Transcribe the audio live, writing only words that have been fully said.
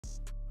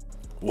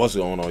What's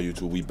going on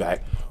YouTube? We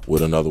back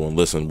with another one.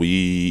 Listen,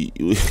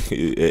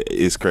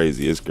 it's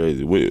crazy. It's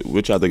crazy.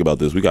 What y'all think about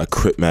this? We got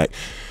Crip Mac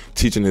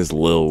teaching his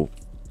little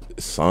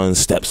son,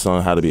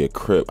 stepson how to be a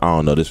Crip. I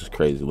don't know. This is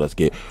crazy. Let's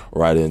get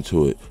right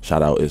into it.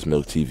 Shout out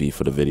itzmilktv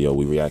for the video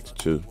we reacted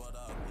to.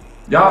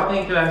 Y'all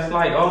think that's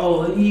like,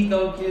 oh, he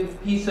go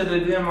give pizza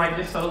to them like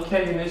it's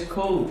okay and it's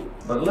cool.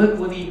 But look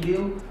what he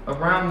do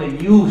around the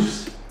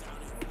youths.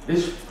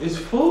 It's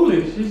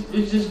foolish.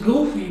 It's just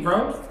goofy,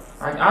 bro.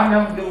 Like, I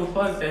don't give a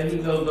fuck that he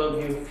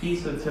go give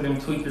pizza to them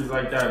tweakers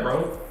like that,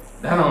 bro.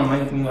 That don't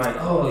make me like,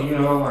 oh, you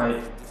know,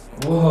 like,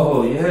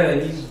 whoa, yeah,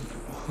 he's,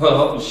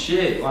 oh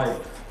shit. Like,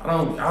 I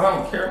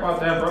don't care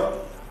about that, bro.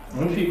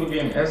 When people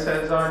getting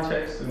SSR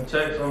checks and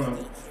checks on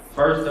the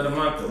first of the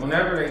month,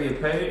 whenever they get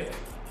paid,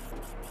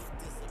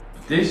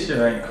 this shit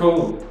ain't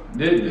cool.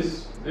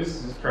 This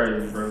is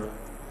crazy, bro.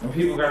 When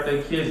people got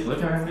their kids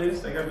looking at this,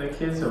 they got their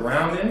kids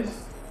around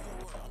this.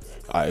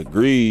 I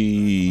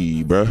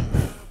agree, bro.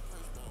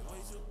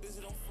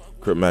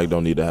 Crip Mac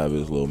don't need to have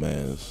his little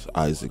man's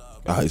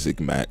Isaac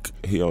Mac.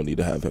 He don't need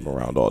to have him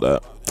around all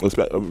that.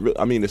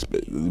 I mean,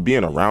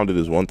 being around it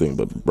is one thing,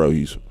 but bro,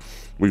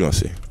 we're gonna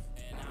see.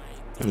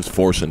 He's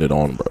forcing it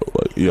on, bro.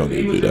 Like, you don't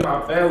need to do that. He was in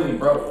my family,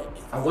 bro.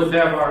 I wouldn't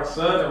have my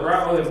son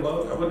around him,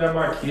 bro. I wouldn't have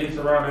my kids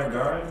around that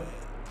guy.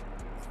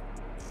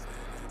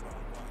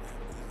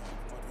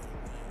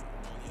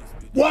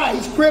 Why?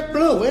 He's Crip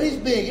Blue, and he's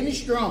big, and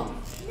he's strong.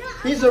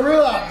 He's a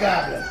real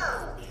hobgoblin.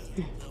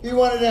 He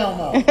wanted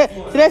Elmo.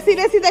 Let's see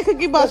that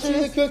Cookie Monster.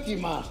 Let's see the Cookie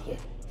Monster.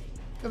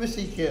 Let me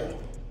see, Kill.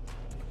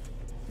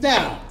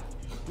 Now,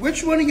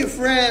 which one of your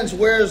friends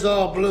wears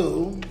all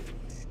blue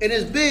and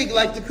is big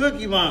like the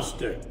Cookie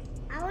Monster?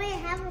 I already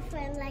have a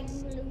friend like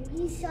Blue.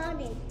 He's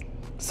Sonic.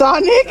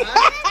 Sonic? Sonic's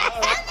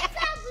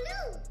not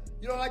blue.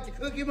 You don't like the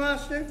Cookie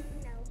Monster?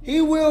 No.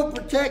 He will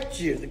protect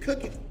you. The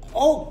Cookie.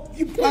 Oh,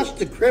 you punched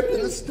the Crip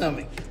in the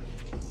stomach.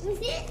 You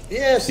see it?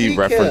 Yes, he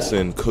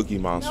referencing Cookie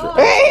Monster as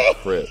the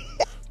Crip.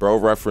 Bro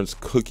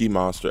referenced Cookie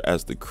Monster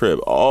as the Crip.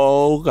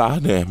 Oh,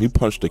 goddamn. He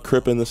punched the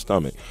Crip in the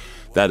stomach.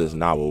 That is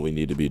not what we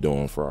need to be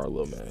doing for our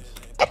little man.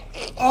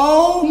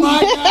 Oh,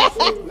 my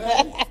God.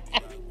 Man.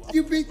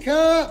 You beat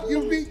Cub.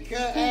 You beat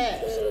Cub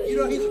ass. You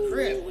know he's a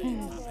Crip.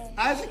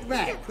 Isaac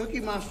Mac, Cookie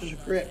Monster's a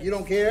Crip. You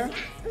don't care?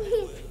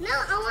 No,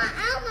 I want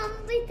Elmo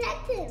to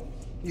protect him.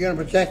 You're going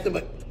to protect him,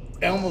 but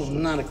Elmo's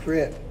not a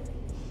Crip.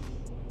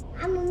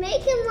 I'm going to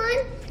make him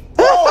one.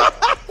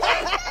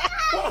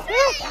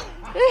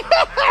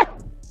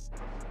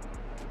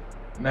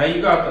 Now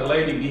you got the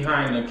lady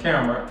behind the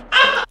camera.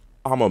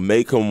 I'ma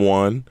make him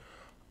one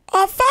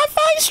on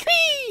 55th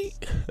Street.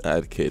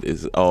 That kid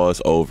is, oh,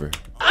 it's over.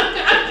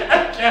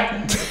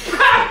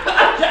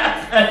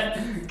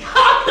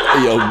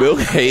 Yo, Milk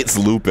hates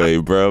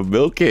Lupe, bro.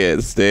 Milk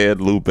can't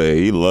stand Lupe.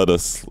 He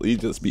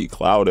just be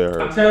clouding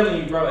her. I'm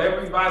telling you, bro,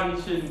 everybody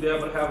shouldn't be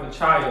able to have a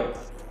child.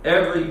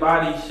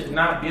 Everybody should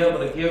not be able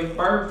to give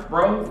birth,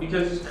 bro,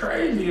 because it's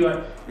crazy.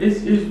 Like,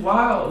 it's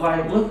wild.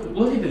 Like,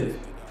 look at this.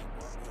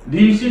 Do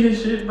you see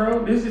this shit,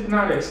 bro? This is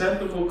not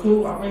acceptable,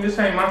 cool. I mean, this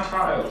ain't my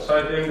child. So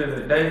at the end of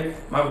the day,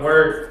 my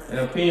word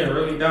and opinion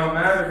really don't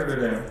matter to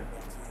them.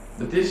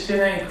 But this shit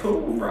ain't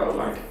cool, bro.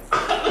 Like,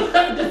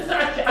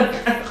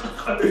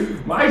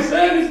 my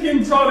son is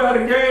getting taught how to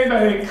game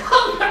bang.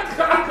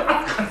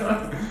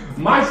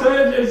 My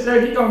son just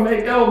said he gonna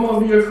make Elmo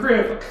be a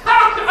Crip.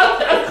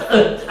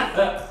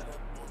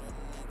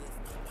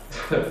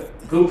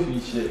 Goofy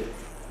shit.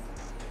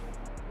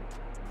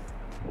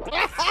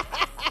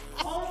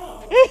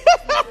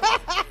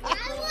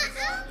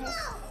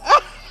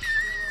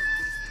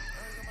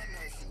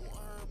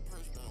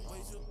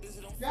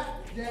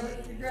 Damn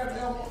it, you grabbed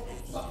Elmo.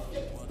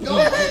 Go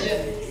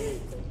ahead.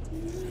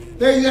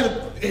 There, you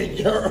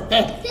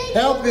gotta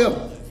help him.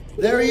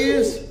 There he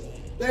is.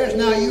 There's,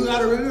 now you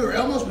gotta remember,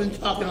 Elmo's been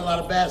talking a lot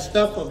of bad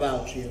stuff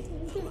about you.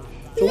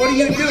 So what are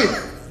you gonna do?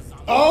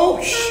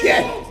 Oh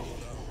shit!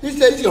 He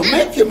said he's gonna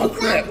make him a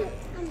Crip.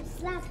 I'm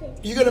slapping.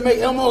 You gonna make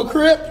Elmo a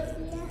Crip?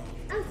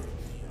 Yeah.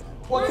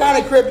 What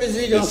kind of Crip is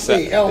he gonna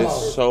see, Elmo?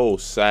 It's so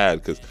sad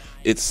because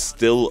it's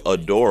still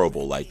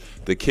adorable. Like,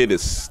 the kid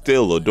is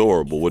still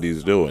adorable what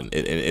he's doing,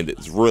 and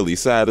it's really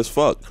sad as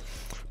fuck,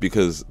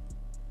 because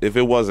if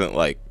it wasn't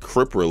like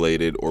Crip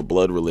related or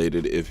blood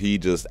related, if he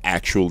just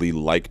actually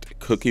liked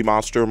Cookie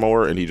Monster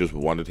more and he just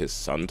wanted his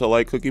son to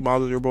like Cookie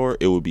Monster more,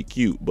 it would be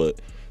cute. But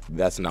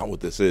that's not what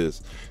this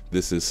is.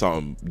 This is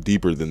something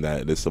deeper than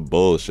that. It's some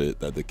bullshit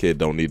that the kid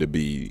don't need to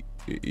be.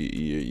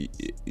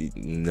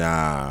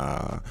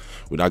 Nah,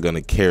 we're not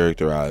gonna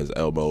characterize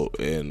Elmo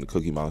and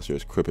Cookie Monster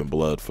as Crip and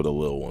blood for the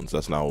little ones.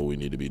 That's not what we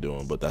need to be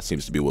doing. But that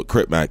seems to be what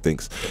Crip Mac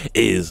thinks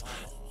is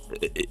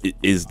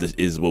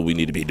what we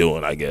need to be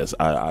doing. I guess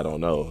I don't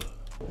know.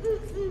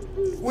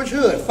 Which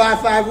hood?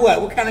 5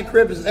 what? What kind of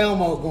Crip is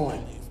Elmo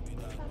going?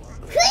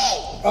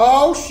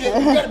 Oh shit!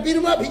 You gotta beat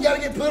him up. He gotta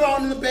get put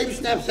on in the baby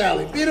snap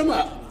salad. Beat him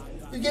up.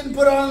 He's getting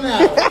put on now.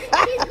 He's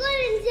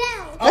going in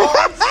jail. Oh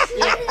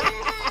shit!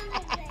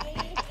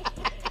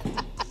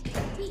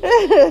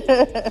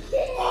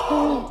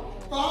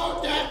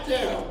 Oh,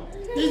 goddamn.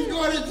 He's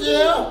going to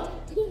jail.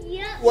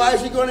 Yep. Why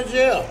is he going to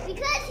jail?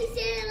 Because he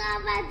said a lot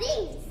of bad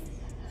things.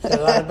 Said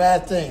a lot of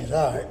bad things.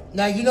 All right.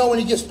 Now you know when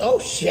he gets. Oh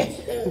shit.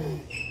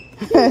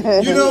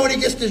 You know when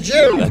he gets to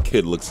jail. That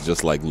kid looks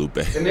just like Lupe.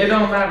 And it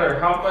don't matter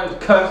how much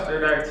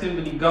custard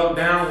activity go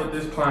down with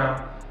this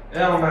clown. It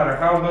don't matter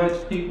how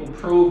much people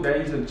prove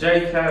that he's a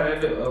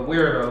J-Cat, a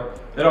weirdo.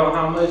 It don't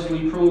how much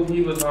we prove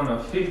he was on a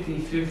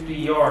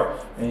 50-50 yard.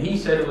 And he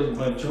said it was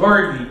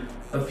majority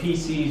of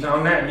PCs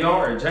on that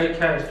yard.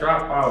 J-Cats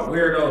drop out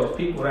weirdos,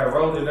 people that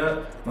rolled it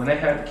up when they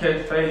had to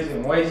catch phase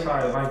and waist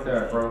high like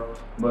that, bro.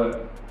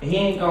 But he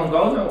ain't gonna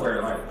go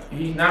nowhere. Like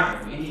he's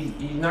not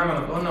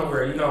gonna go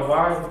nowhere. You know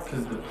why?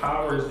 Because the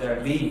powers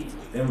that be,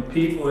 them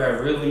people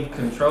that really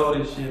control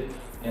this shit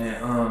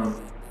and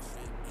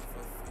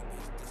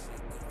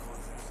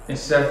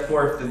set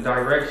forth the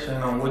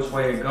direction on which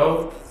way to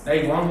go.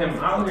 They want him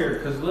out here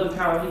because look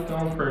how he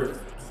gonna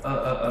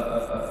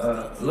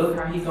look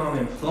how he gonna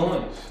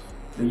influence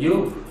the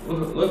youth.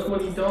 Look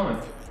what he's doing.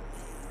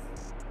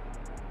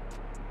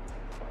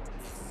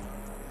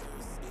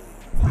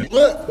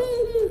 Look,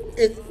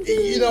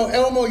 you know,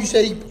 Elmo, you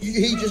said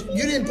he just,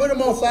 you didn't put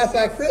him on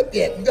Fly Crip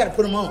yet. You got to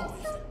put him on.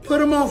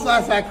 Put him on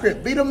Fly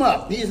Crip. Beat him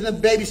up. He's in the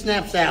baby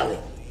snap salad.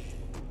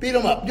 Beat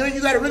him up.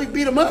 You got to really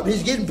beat him up.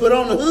 He's getting put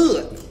on the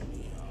hood.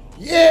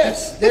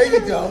 Yes, there you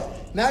go.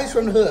 Now he's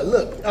from the hood.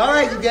 Look, all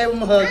right, you gave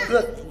him a hug.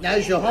 Look, now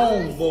he's your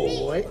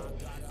homeboy.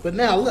 But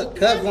now look,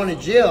 Cuz going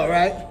to jail,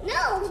 right?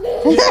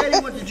 No. You said he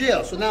went to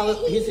jail, so now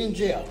look, he's in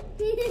jail.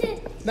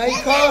 Now he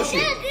calls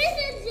you.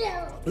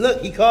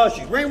 Look, he calls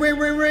you. Ring, ring,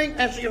 ring, ring.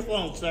 Answer your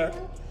phone, sir.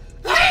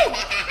 Hey!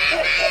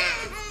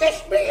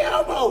 It's me,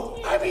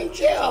 Elmo. I'm in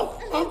jail.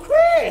 I'm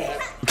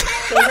Crip.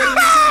 So what do you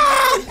do?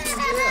 He's in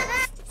jail.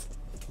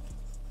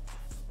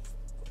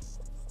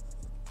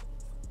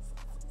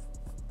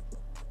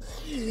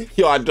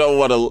 Yo, I don't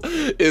want to.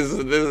 This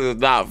is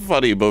not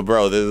funny, but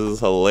bro, this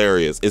is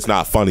hilarious. It's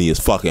not funny. It's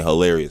fucking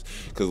hilarious.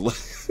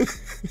 Cause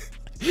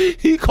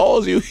he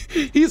calls you.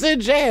 He's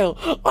in jail.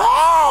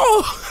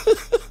 Oh!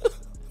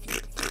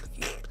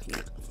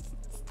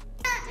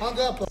 Hung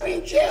up. I'm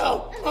in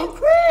jail. I'm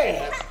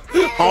Crip.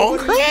 On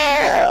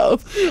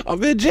Crip.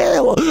 I'm in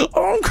jail.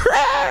 On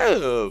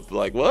Crip.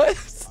 Like what?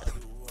 He's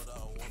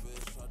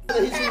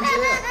in jail.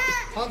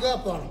 Hung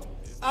up on him.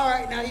 All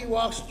right, now he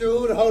walks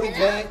through the holding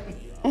tank.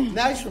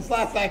 Now he's from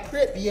Fly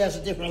Crip. He has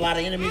a lot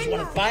of enemies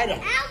want to fight him.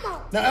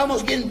 Elmo. Now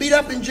Elmo's getting beat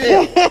up in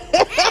jail. Elmo.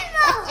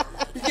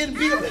 He's getting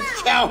beat up. His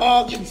chow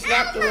hog getting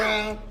slapped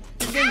around.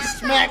 He's getting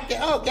smacked.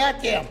 Oh,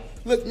 goddamn.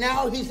 Look,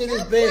 now he's in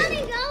his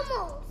bed.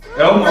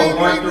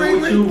 Elmo went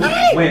through what you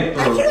went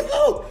I through. gotta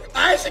go.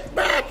 Isaac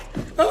Mack.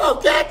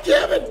 Oh,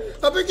 goddamn it.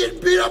 I've been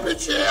getting beat up in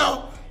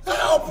jail.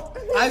 Help.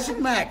 Isaac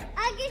Mack.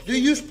 Do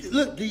you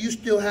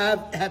still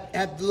have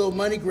the little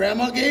money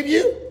Grandma gave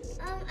you?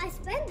 I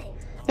spend it.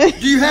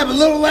 Do you have a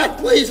little left,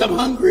 please? I'm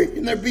hungry,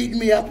 and they're beating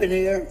me up in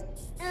here.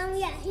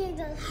 Yeah, here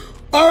goes.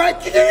 All right,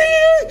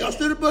 goes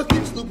through the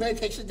bookings. Lupe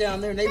takes it down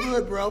there.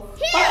 Neighborhood, bro.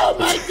 Oh,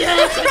 my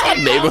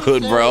gosh.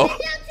 Neighborhood, bro.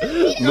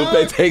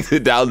 Lupe takes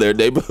it down there.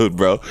 Neighborhood,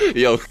 bro.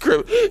 Yo,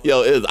 Crip.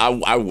 Yo,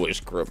 I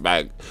wish Crip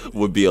Mac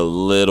would be a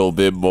little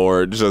bit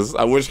more. Just,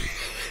 I wish.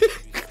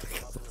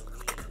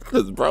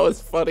 Cause bro is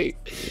funny.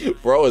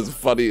 Bro is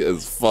funny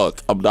as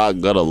fuck. I'm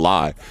not gonna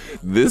lie.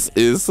 This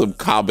is some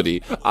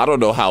comedy. I don't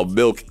know how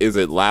Milk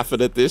isn't laughing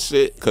at this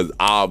shit. Cause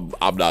I'm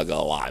not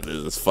gonna lie. This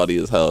is funny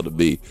as hell to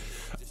me.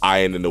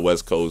 I ain't in the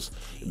West Coast.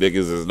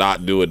 Niggas is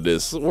not doing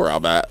this where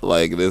I'm at.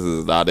 Like this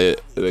is not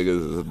it.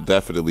 Niggas is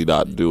definitely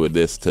not doing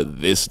this to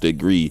this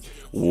degree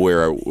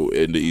where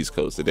in the East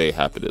Coast it ain't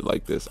happening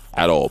like this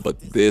at all. But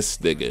this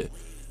nigga,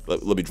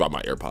 let me drop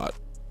my AirPod.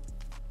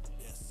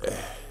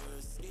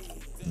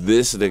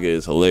 This nigga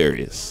is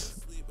hilarious.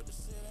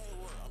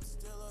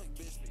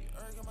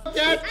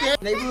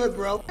 Neighborhood,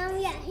 bro.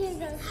 Yeah, here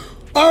goes.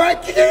 All right,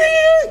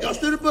 goes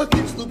through the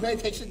bookings. Lupe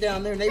takes it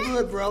down there.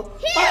 Neighborhood, bro.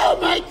 Oh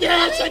my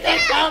gosh, I got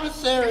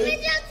commissary.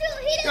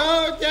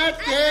 Oh,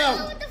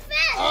 goddamn.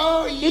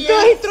 Oh,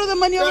 yeah. He threw the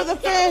money over the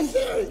fence.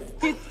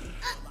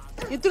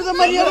 He threw the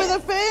money over the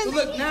fence. So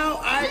look,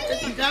 now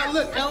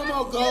look,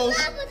 Elmo goes.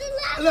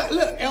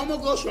 Look, Elmo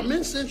goes from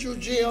in Central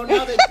Jail.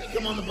 Now they take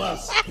him on the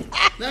bus.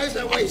 Now he's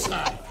at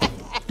Wayside.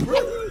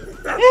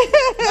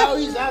 Now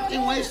he's out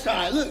in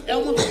Wayside. Look,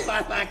 Elmo's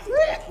Fly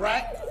Crip,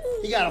 right?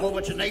 He got a whole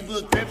bunch of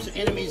neighborhood Crips and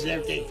enemies and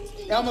everything.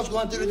 Elmo's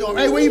going through the door.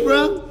 Hey, where you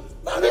from?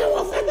 Oh, they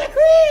want Fly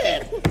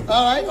Crip.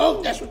 All right.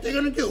 Oh, that's what they're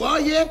gonna do. Oh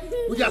yeah.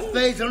 We got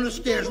Faze under the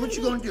stairs. What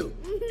you gonna do?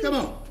 Come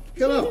on.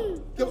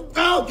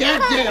 Oh,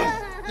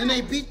 goddamn. And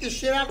they beat the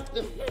shit out.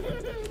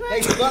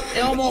 They fuck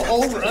Elmo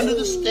over under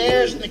the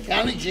stairs in the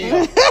county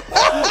jail.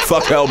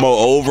 Fuck Elmo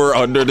over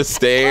under the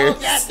stairs.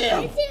 Oh,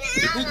 goddamn.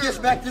 He gets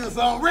back to the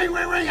phone. Ring,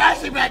 ring, ring. I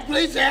say back,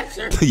 please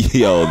answer.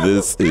 Yo,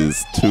 this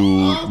is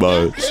too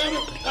much. Damn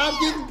it. I'm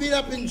getting beat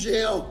up in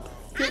jail.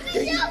 Can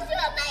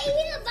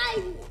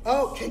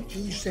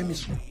you send me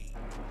some?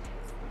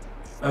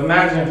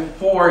 Imagine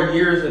 4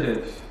 years of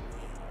this.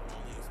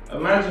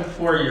 Imagine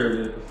 4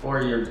 years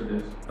of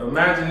this.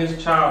 Imagine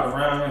this child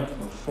around him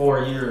for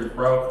 4 years,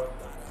 bro.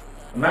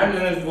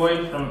 Imagine this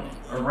boy from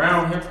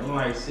around here from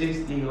like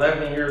 60,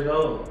 11 years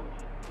old.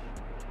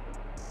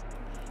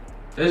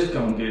 This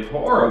gonna get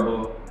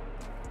horrible.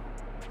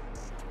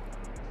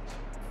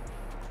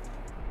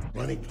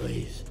 Money,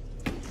 please.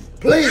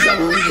 Please,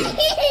 I'm hungry.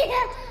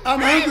 I'm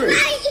hungry.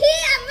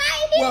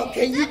 Well,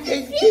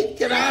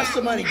 can I have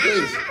some money,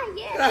 please?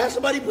 Can I have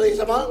some money, please?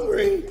 I'm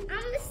hungry. I'm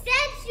gonna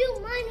send you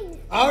money.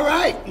 All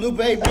right, Lupe,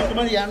 bring the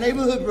money out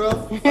neighborhood, bro.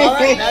 All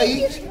right, now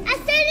eat. I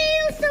sent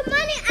you some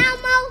money,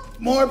 Elmo.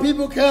 More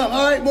people come.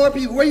 All right, more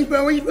people. Where you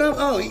from? Where you from?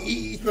 Oh,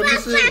 he's from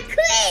this city. Crip.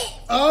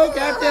 Oh,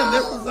 goddamn,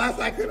 they're from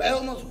Fly Crip.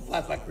 Elmo's from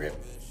Fly Crip.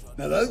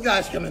 Now, those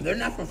guys coming, they're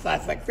not from Fly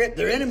Crip.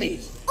 They're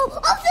enemies. So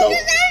they're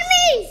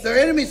enemies. They're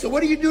enemies. So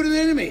what do you do to the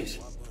enemies?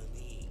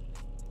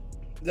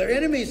 They're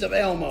enemies of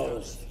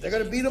Elmo's. They're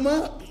going to beat him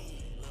up.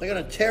 They're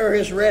going to tear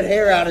his red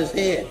hair out his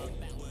head.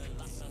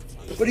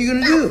 What are you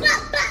going to do?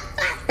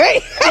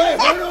 Hey,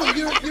 hold on.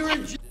 You're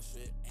in jail.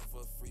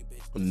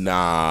 Nah,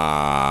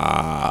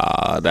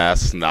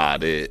 that's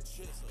not it.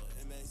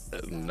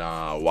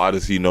 Nah, why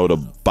does he know to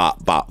bop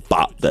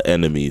the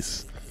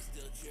enemies?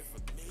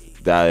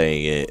 That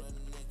ain't it.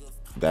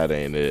 That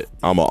ain't it.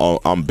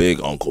 I'm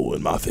big uncle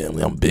in my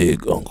family. I'm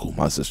big uncle.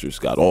 My sister's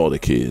got all the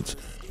kids.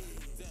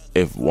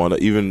 If one,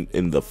 even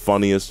in the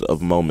funniest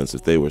of moments,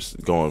 if they were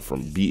going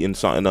from beating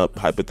something up,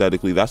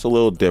 hypothetically, that's a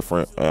little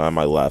different. I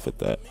might laugh at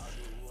that.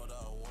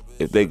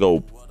 If they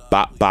go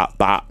bop,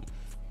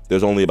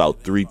 there's only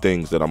about 3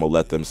 things that I'm gonna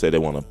let them say they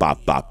want to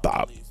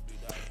bop.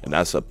 And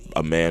that's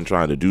a man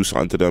trying to do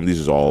something to them.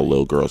 These are all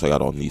little girls. I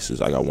got all nieces.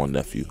 I got one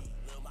nephew.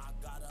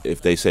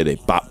 If they say they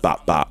bop,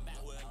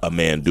 a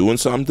man doing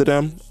something to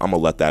them, I'm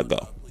gonna let that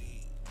go.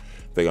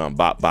 If they gonna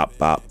bop,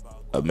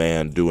 a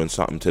man doing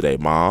something to their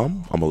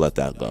mom, I'm gonna let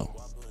that go.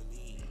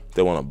 If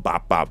they wanna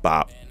bop,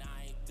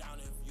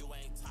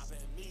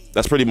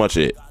 that's pretty much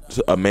it.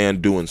 A man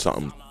doing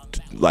something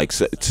like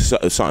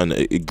something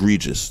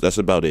egregious. That's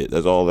about it.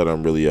 That's all that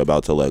I'm really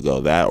about to let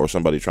go. That or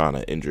somebody trying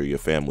to injure your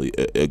family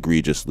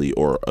egregiously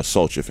or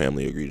assault your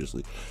family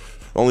egregiously.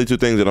 Only 2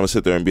 things that I'm gonna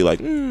sit there and be like,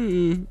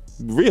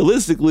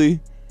 realistically,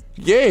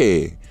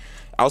 yeah.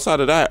 Outside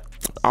of that,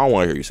 I don't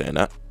want to hear you saying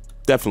that.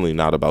 Definitely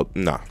not about,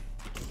 nah.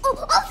 So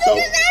they're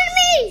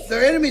enemies.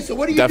 They're enemies, so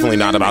what do you Definitely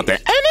do not about their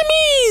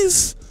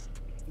enemies.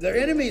 They're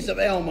enemies of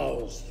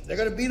Elmo's. They're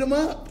going to beat him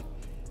up.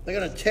 They're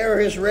going to tear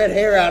his red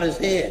hair out his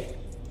head.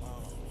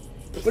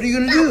 What are you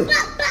going to do?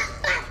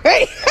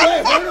 Hey,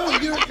 hold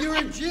on. You're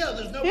in jail.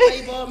 There's no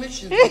play ball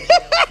missions.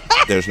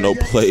 There's no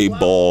play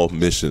ball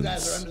missions. You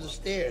guys are under the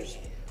stairs.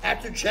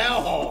 After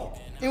Chow Hall.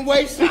 In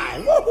Wayside.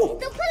 Woo.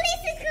 The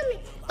police is coming.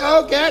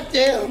 Oh,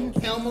 goddamn.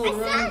 Elmo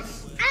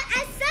runs.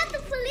 I saw the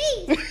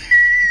police.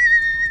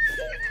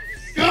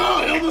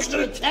 God, Elmo's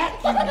going to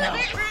attack you now.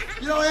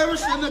 You don't ever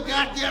send the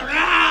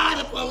goddamn,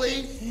 the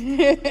police.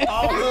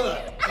 All good.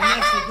 And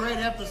that's a great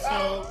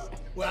episode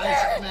with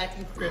Ice Mac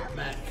and Crip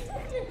Mac.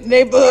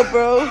 Neighborhood,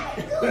 bro.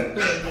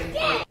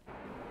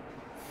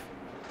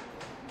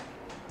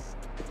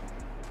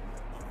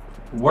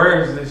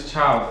 Where is this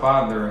child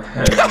father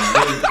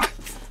at?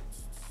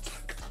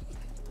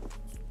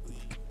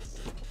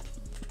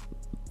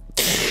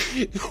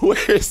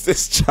 Where is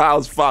this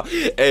child's father?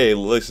 Hey,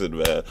 listen,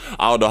 man.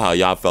 I don't know how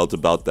y'all felt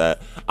about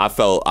that.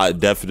 I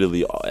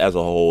definitely, as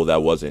a whole,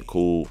 that wasn't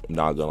cool. I'm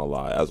not gonna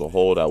lie. As a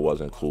whole, that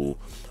wasn't cool.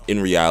 In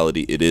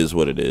reality, it is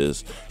what it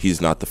is. He's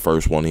not the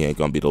first one. He ain't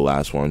gonna be the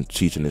last one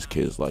teaching his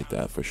kids like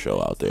that for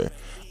sure out there.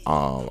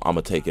 I'm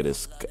gonna take it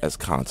as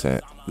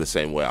content the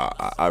same way.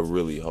 I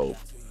really hope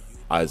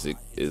Isaac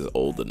is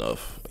old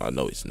enough. I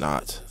know he's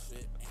not,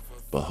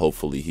 but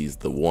hopefully he's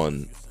the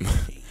one.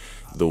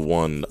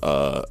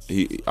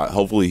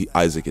 Hopefully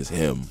Isaac is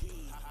him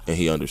and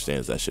he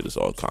understands that shit is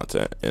all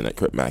content and that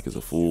Crip Mac is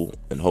a fool,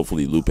 and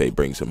hopefully Lupe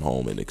brings him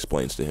home and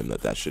explains to him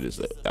that shit is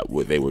that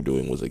what they were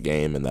doing was a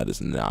game and that is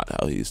not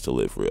how he is to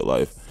live real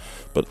life.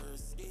 But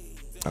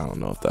I don't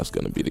know if that's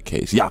gonna be the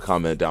case. Y'all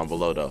comment down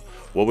below though.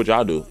 What would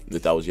y'all do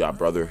if that was y'all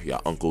brother,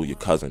 y'all uncle, your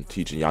cousin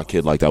teaching y'all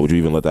kid like that? Would you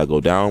even let that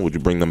go down? Would you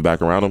bring them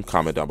back around them?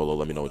 Comment down below.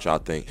 Let me know what y'all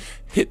think.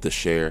 Hit the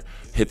share,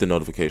 hit the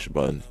notification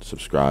button,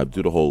 subscribe,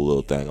 do the whole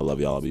little thing. I love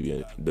y'all. I'll be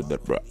in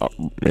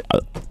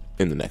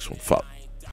the next one. Fuck.